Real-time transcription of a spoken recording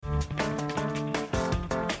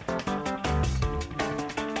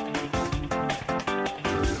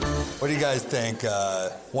guys think?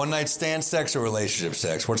 One night stand sex or relationship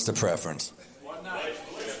sex? What's the preference? One night.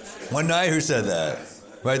 One night? Who said that?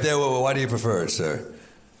 Right there. Why do you prefer it, sir?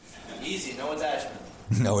 Easy, no attachment.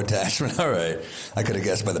 No attachment. All right. I could have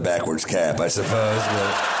guessed by the backwards cap, I suppose,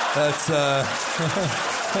 but that's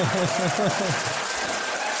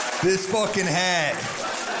this fucking hat.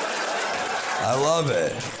 I love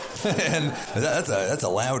it. And that's a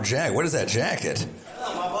loud jacket. What is that jacket?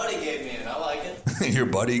 Oh, my buddy gave me it. I like it. Your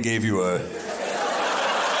buddy gave you a...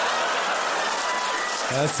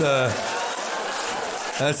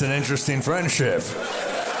 That's an interesting friendship.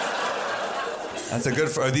 That's a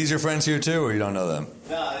good... Are these your friends here too, or you don't know them?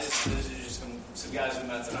 No, these are just some guys we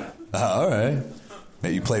met tonight. Oh, all right.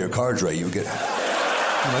 Maybe you play your cards right. You might get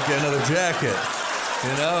another jacket.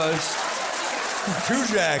 You know, it's 2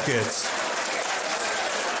 jackets.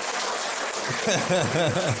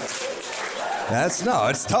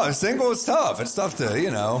 It's tough. Single is tough. It's tough to,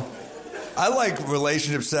 you know. I like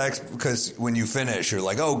relationship sex because when you finish, you're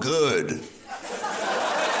like, oh, good.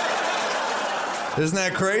 Isn't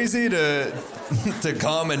that crazy to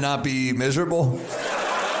come and not be miserable?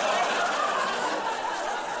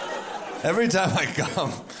 Every time I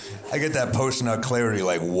come, I get that post-nut clarity,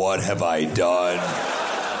 like, what have I done?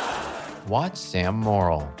 Watch Sam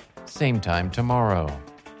Morril. Same time tomorrow.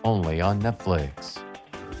 Only on Netflix.